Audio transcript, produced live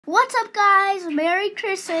What's up, guys? Merry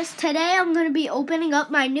Christmas. Today I'm going to be opening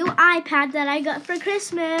up my new iPad that I got for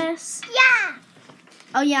Christmas. Yeah!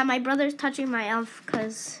 Oh yeah, my brother's touching my elf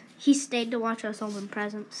because he stayed to watch us open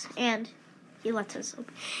presents. And he lets us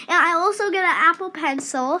open. And I also get an Apple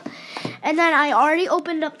Pencil. And then I already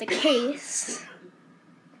opened up the case.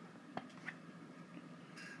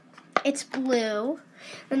 It's blue.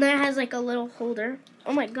 And then it has like a little holder.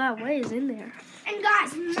 Oh my god, what is in there? And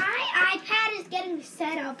guys, my iPad is getting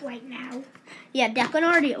set up right now. Yeah, Declan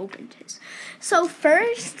already opened his. So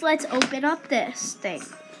first, let's open up this thing.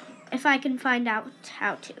 If I can find out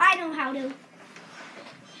how to. I know how to.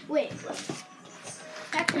 Wait, look.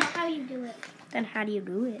 That's not how you do it. Then how do you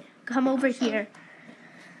do it? Come over here.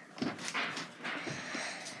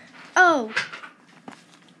 Oh.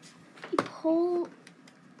 You pull.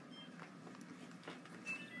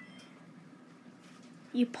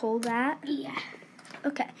 You pull that? Yeah.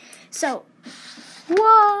 Okay. So,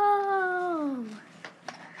 whoa.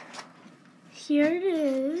 Here it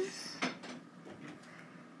is.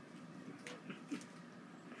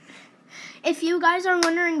 If you guys are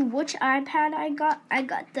wondering which iPad I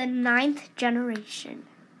got the 9th generation.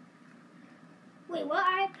 Wait, what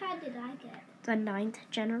iPad did I get? The 9th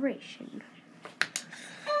generation.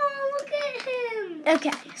 Oh, look at him.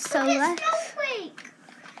 Okay, so look at let's. Snowflake.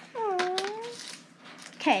 Aww.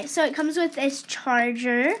 Okay, so it comes with this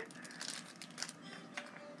charger.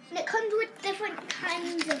 And it comes with different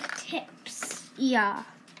kinds of tips. Yeah.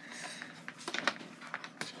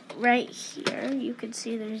 Right here, you can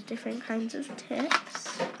see there's different kinds of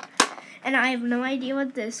tips. And I have no idea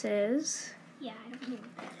what this is. Yeah, I don't know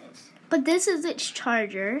what that is. But this is its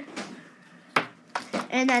charger.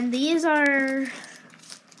 And then these are,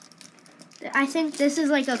 I think this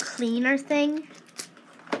is like a cleaner thing.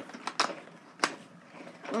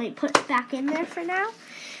 Let me put it back in there for now.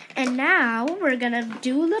 And now we're gonna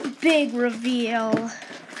do the big reveal,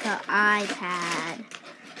 the iPad.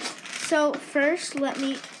 So first, let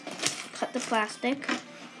me cut the plastic.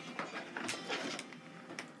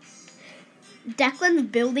 Declan's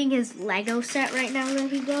building his Lego set right now that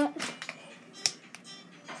he got.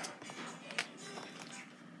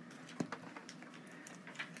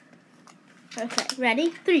 Okay, ready?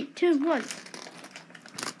 3, 2, 1.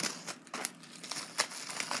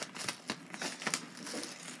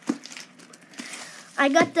 I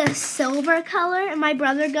got the silver color, and my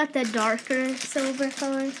brother got the darker silver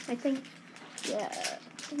color, I think. Yeah.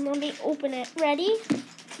 Let me open it. Ready?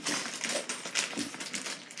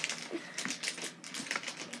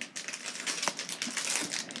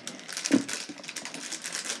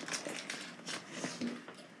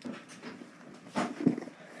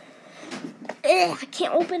 Ugh, I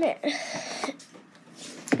can't open it.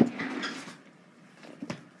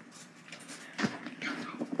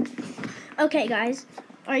 Okay, guys.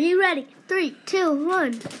 Are you ready? 3, 2,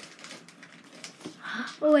 1.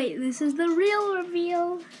 Oh, wait, this is the real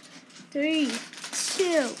reveal. 3,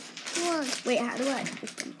 2, 1. Wait, how do I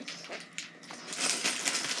open this?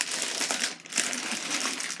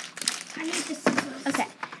 I need the scissors. Okay,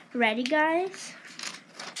 ready, guys?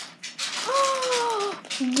 Oh,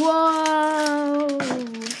 whoa!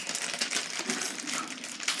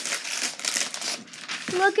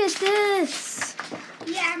 Look at this.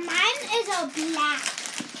 Yeah, mine is a black.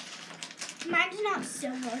 Mine's not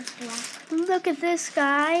silver, it's black. Look at this,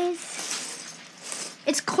 guys.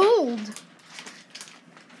 It's cold.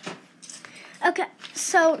 Okay,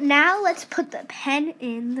 so now let's put the pen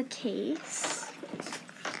in the case.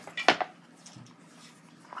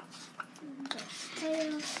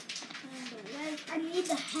 I need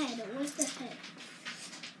the head. Where's the head?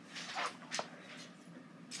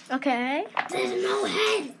 Okay. There's no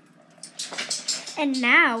head. And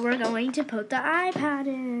now we're going to put the iPad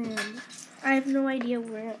in. I have no idea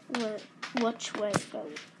which way it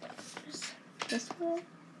goes. This way?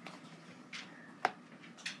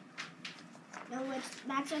 No,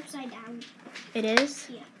 that's upside down. It is?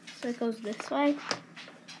 Yeah. So it goes this way?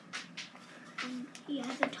 And yeah,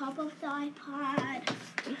 the top of the iPad,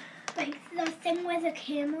 like the thing where the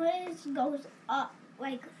camera is, goes up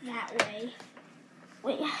like that way.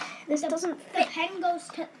 Wait, this doesn't The fit. pen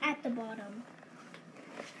goes at the bottom.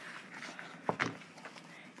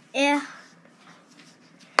 Yeah.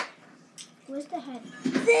 Where's the head?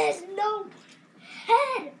 There's no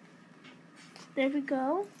head. There we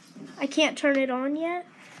go. I can't turn it on yet.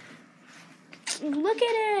 Look at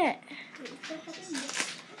it. Where's the head in there?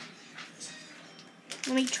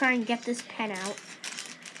 Let me try and get this pen out.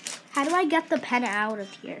 How do I get the pen out of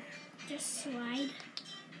here? Just slide.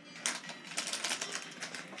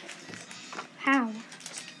 How?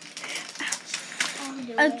 I'll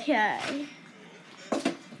do it. Okay.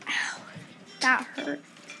 That hurt.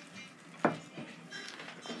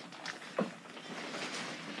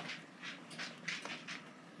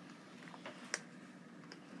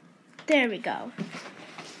 There we go.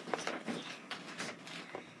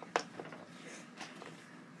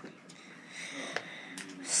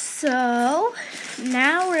 So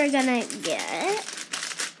now we're gonna get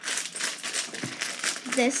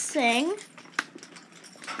this thing.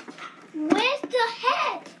 Where's the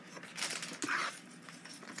head?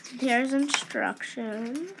 There's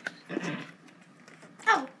instructions.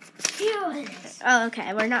 Oh, here it is. Oh,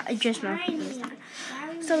 okay. We're not just not.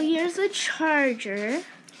 So here's the charger.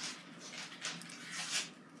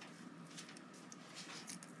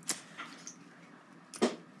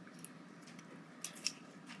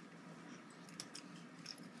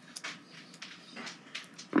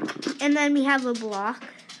 And then we have a block.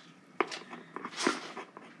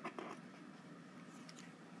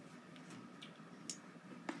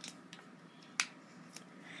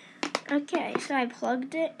 Okay, so I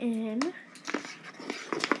plugged it in.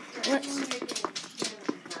 Let's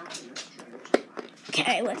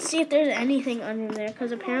see if there's anything under there,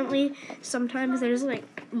 because apparently sometimes there's like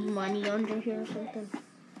money under here or something.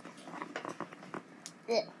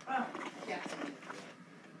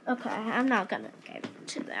 Okay, I'm not gonna get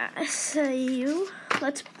into that.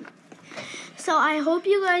 So I hope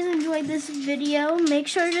you guys enjoyed this video. Make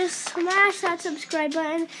sure to smash that subscribe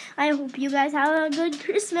button. I hope you guys have a good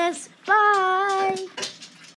Christmas. Bye!